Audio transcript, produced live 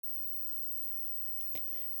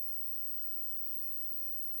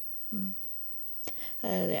Mm.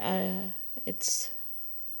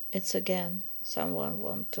 It's again someone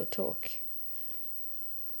want to talk.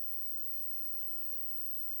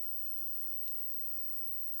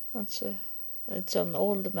 It's an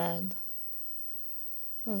old man.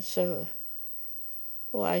 It's a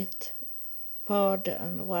white beard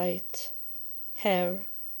and white hair.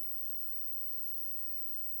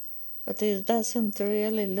 But it doesn't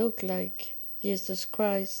really look like Jesus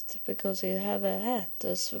Christ because he have a hat,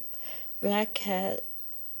 black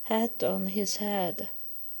hat on his head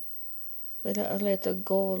with a little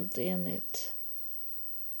gold in it.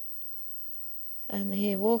 And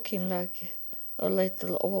he walking like a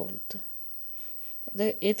little old.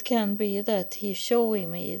 It can be that he's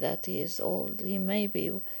showing me that he is old. He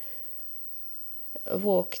maybe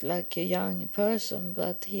walk like a young person,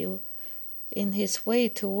 but in his way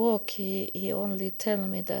to walk, he only tell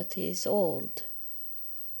me that he is old.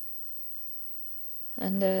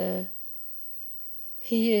 And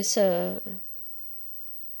he's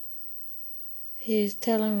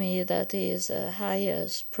telling me that he is a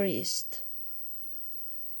highest priest.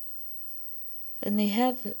 And he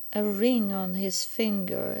have a ring on his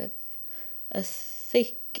finger, a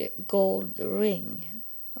thick gold ring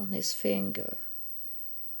on his finger.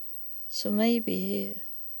 So maybe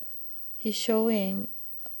he's showing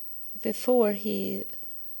before he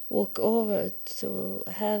walk over to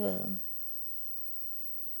heaven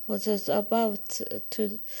what is about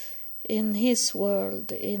to in his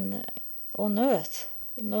world on earth,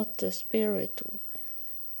 not the spiritual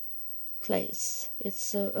place.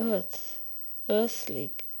 It's a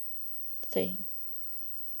earthly thing.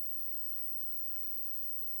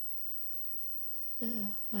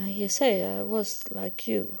 He say I was like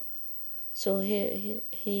you, so he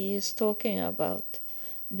is talking about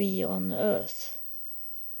be on earth.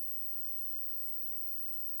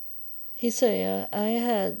 He say I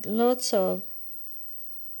had lots of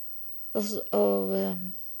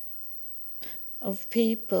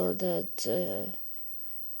people that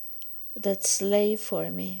slave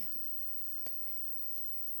for me,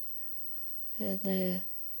 and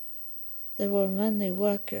there were many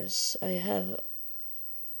workers I have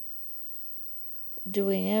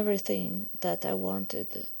doing everything that I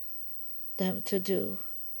wanted them to do.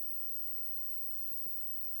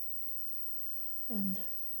 And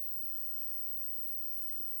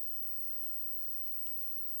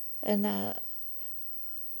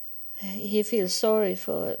he feels sorry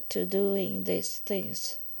to doing these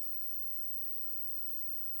things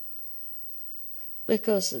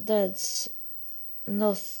because that's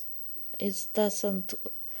not, it doesn't,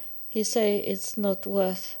 he say it's not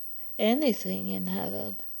worth anything in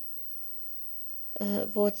heaven.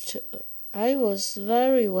 What I was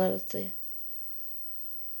very wealthy.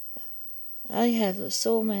 I have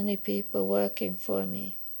so many people working for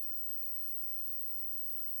me.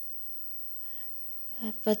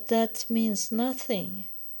 But that means nothing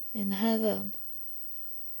in heaven.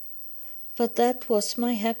 But that was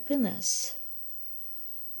my happiness.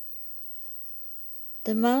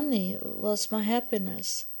 The money was my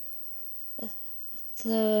happiness.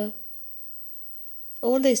 All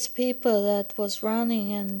these people that was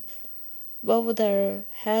running and bow their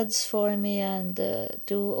heads for me and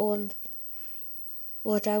do all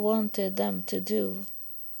what I wanted them to do,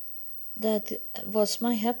 that was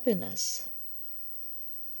my happiness.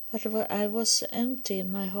 But I was empty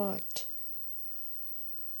in my heart.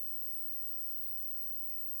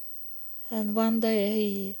 And one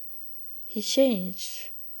day he changed,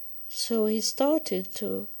 so he started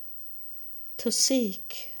to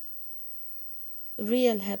seek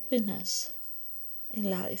real happiness in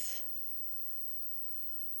life.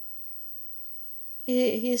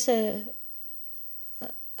 He said,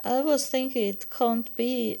 I was thinking it can't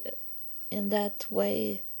be in that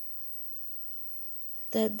way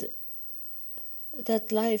that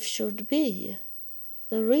life should be,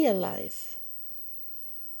 the real life.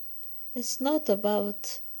 It's not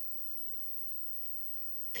about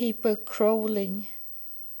people crawling,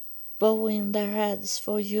 bowing their heads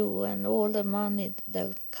for you and all the money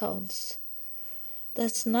that counts.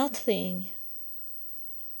 That's nothing.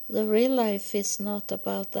 The real life is not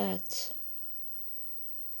about that.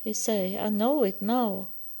 He say, I know it now.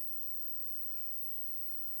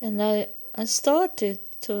 And I started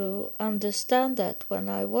to understand that when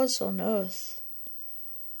I was on earth,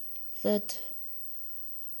 that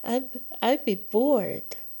I'd be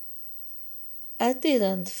bored. I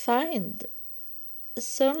didn't find.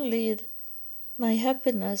 Suddenly my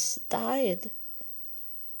happiness died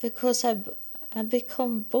because I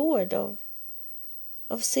become bored of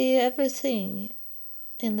seeing everything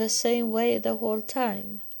in the same way the whole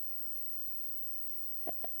time.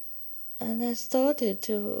 And I started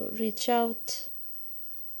to reach out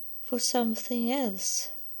for something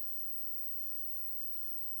else.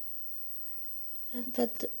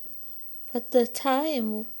 But the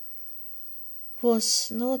time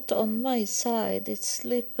was not on my side. It's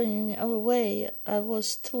slipping away. I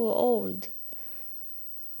was too old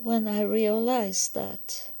when I realized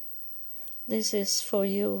that. This is for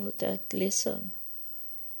you that listen.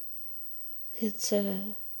 It's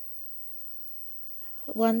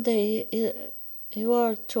one day you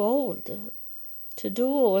are too old to do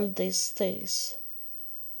all these things,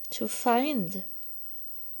 to find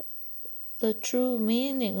the true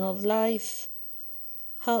meaning of life,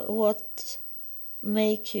 what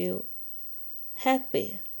make you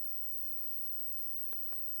happy.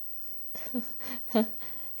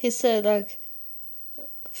 He said, like,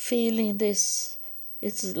 feeling this,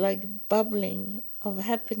 it's like bubbling of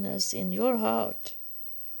happiness in your heart.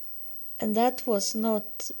 And that was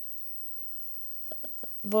not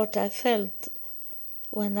what I felt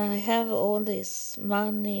when I have all this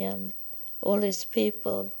money and all these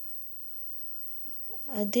people.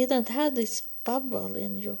 I didn't have this bubble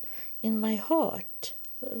in my heart,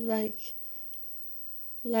 like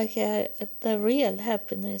the real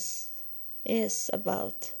happiness is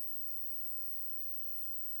about.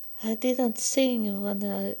 I didn't sing when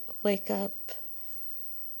I wake up,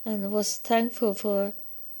 and was thankful for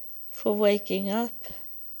waking up.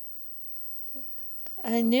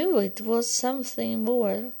 I knew it was something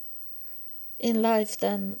more in life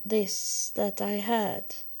than this that I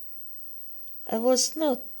had. I was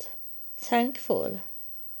not thankful,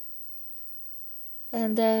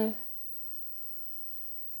 and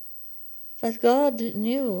but God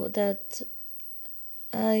knew that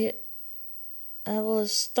I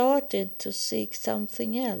was started to seek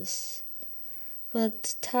something else,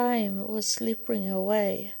 but time was slipping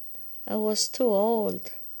away. I was too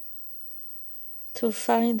old to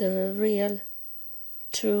find a real,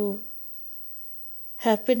 true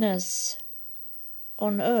happiness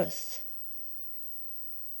on earth.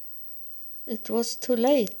 It was too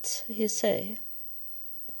late, he say.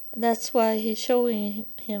 That's why he's showing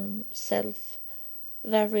himself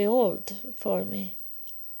very old for me.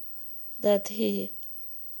 That he's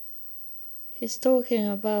talking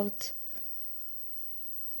about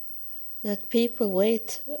that people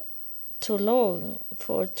wait too long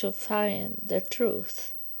to find the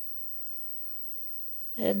truth.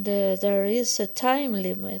 And there is a time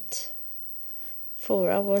limit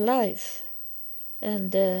for our life.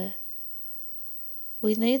 And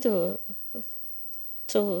we need to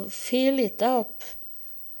fill it up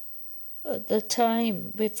the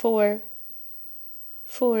time before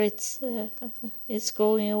it's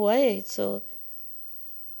going away. So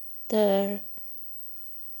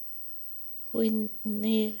we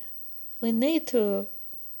need to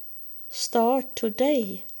start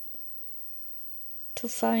today to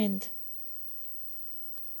find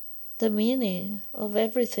the meaning of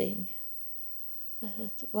everything,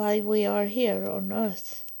 why we are here on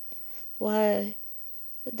earth, why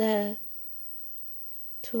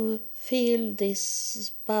to feel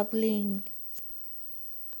this bubbling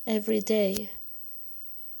every day,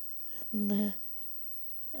 and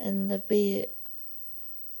be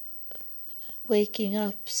waking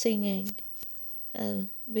up singing, and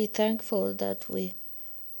be thankful that we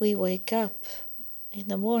wake up in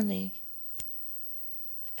the morning.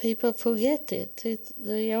 People forget it.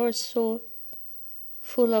 They are so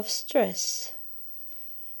full of stress.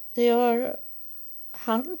 They are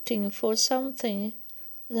hunting for something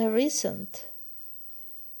there isn't.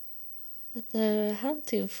 They're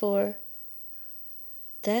hunting for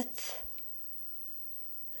death.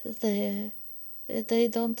 They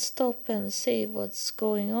don't stop and see what's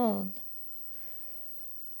going on.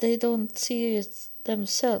 They don't see it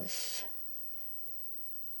themselves.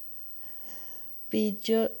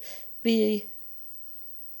 Be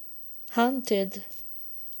hunted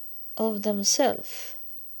of themselves.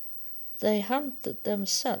 They hunt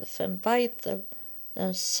themselves and bite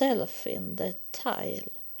themselves in the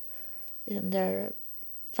tail, in their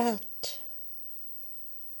butt.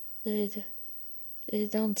 They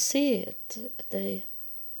don't see it. They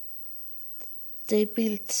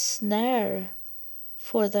build snare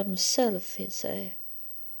for themselves, he say.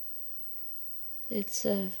 It's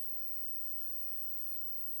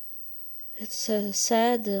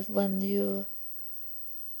sad when you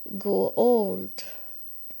go old.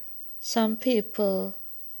 Some people,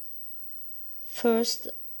 first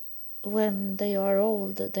when they are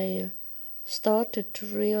old, they started to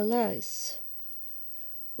realize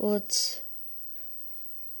what's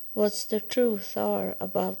the truth are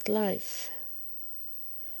about life.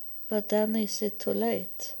 But then is it too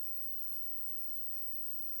late?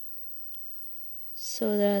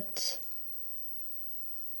 So that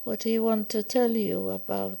what he want to tell you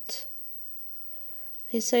about,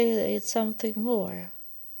 he say it's something more.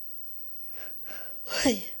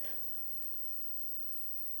 It's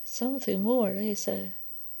something more, he said.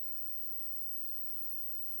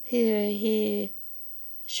 He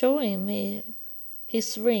showing me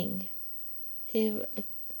his ring. He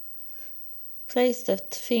placed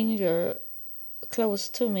that finger close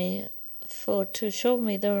to me to show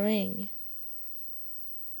me the ring.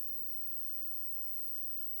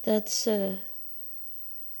 That's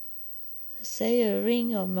say a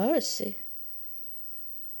ring of mercy.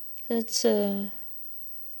 That's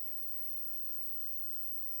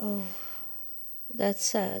that's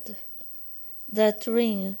sad. That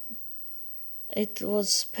ring, it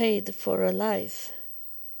was paid for a life.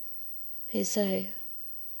 He say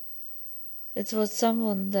it was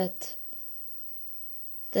someone that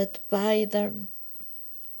buy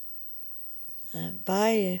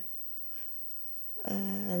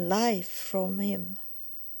life from him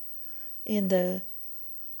in the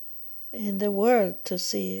world to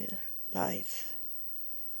see life.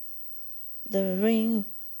 The ring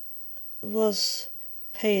was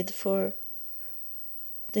paid for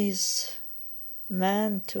this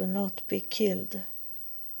man to not be killed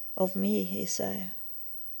of me, he say.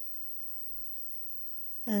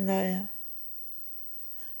 And I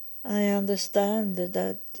understand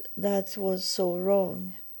that was so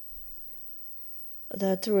wrong.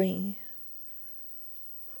 That ring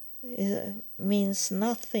means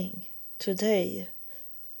nothing today.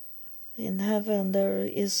 In heaven there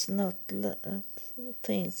is not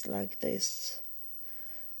things like this.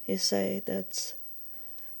 He say that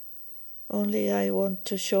only I want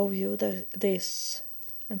to show you this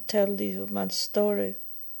and tell you my story,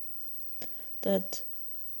 that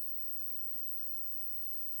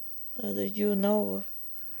you know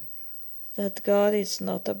that God is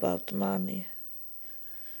not about money.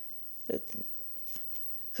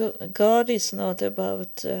 God is not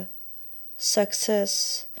about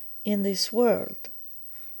success in this world.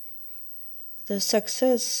 The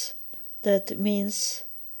success that means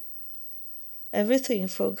everything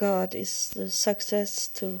for God is the success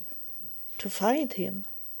to find Him,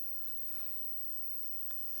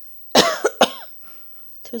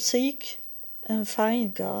 to seek and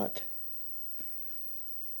find God.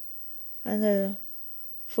 And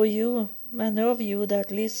for you, many of you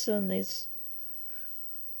that listen, is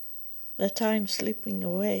the time slipping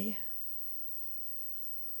away.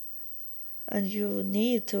 And you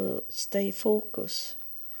need to stay focused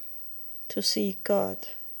to seek God.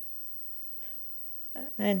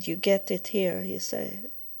 And you get it here, he say.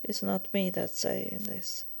 It's not me that's saying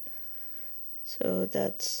this. So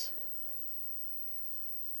that's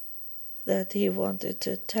that he wanted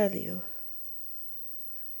to tell you.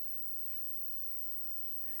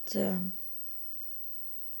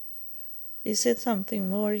 Is it something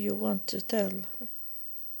more you want to tell?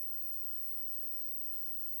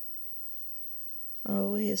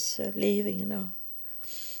 Oh, he's leaving now.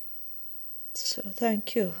 So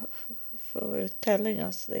thank you for telling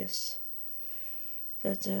us this.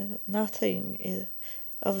 That nothing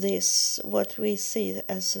of this, what we see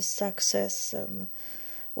as a success and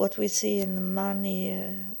what we see in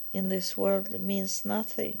money in this world, means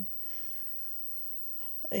nothing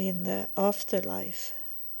in the afterlife.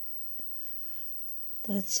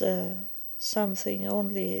 That's something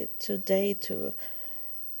only today to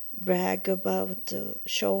brag about, to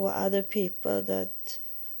show other people that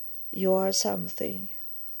you are something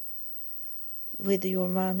with your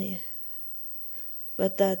money.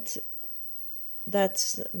 But that's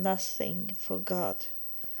nothing for God.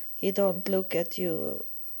 He don't look at you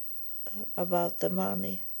about the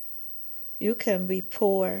money. You can be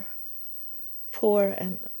poor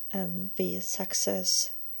and be a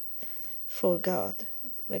success for God,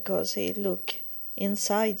 because He look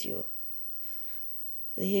inside you.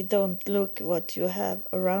 He don't look what you have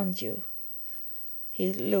around you.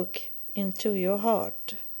 He look into your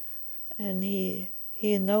heart, and He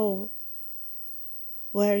know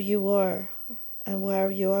where you are and where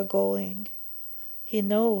you are going. He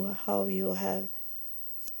know how you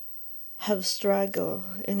have struggled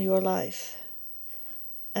in your life,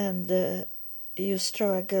 and you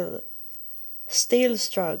still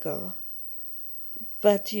struggle,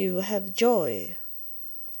 but you have joy,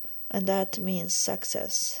 and that means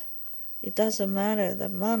success. It doesn't matter the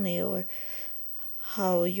money or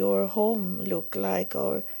how your home look like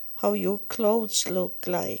or how your clothes look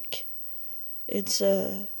like. It's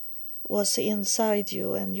what's inside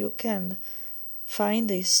you, and you can find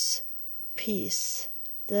this peace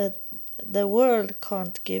that the world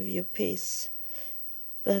can't give you peace,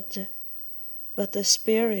 but but the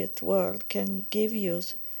spirit world can give you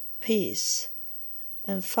peace,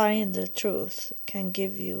 and find the truth can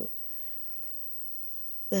give you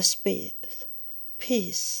the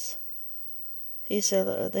peace.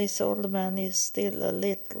 This old man is still a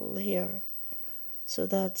little here, so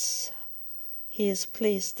he is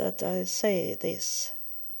pleased that I say this.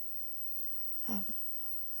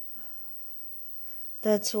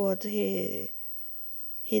 That's what he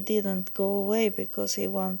didn't go away because he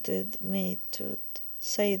wanted me to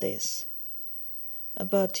say this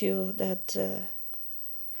about you, that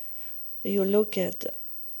you look at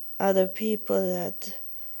other people that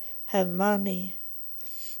have money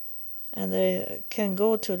and they can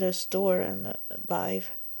go to the store and buy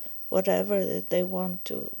whatever that they want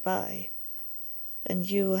to buy, and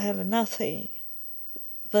you have nothing.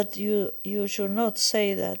 But you should not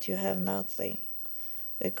say that you have nothing,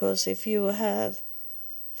 because if you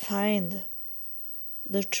find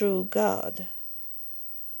the true God,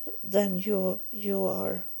 then you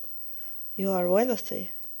are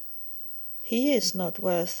wealthy. He is not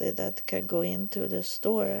wealthy that can go into the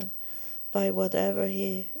store and buy whatever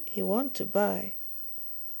he wants to buy,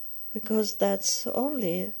 because that's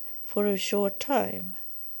only for a short time.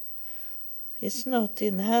 It's not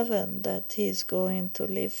in heaven that he's going to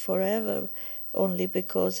live forever only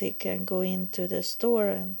because he can go into the store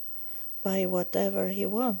and buy whatever he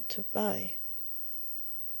wants to buy.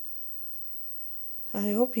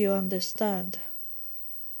 I hope you understand.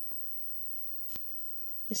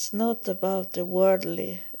 It's not about the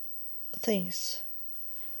worldly things.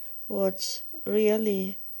 What's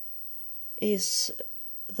really is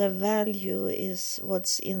the value is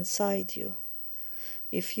what's inside you.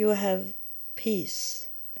 If you have peace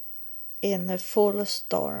in a full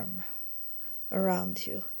storm around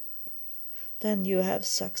you, then you have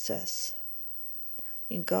success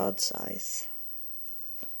in God's eyes.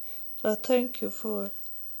 So I thank you for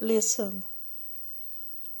listening,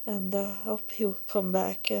 and I hope you come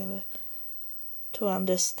back to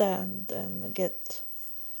understand and get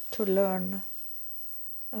to learn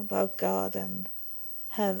about God and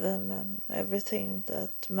heaven and everything that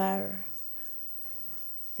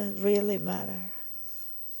really matter.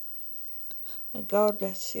 And God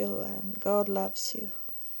bless you, and God loves you.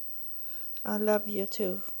 I love you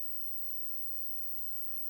too.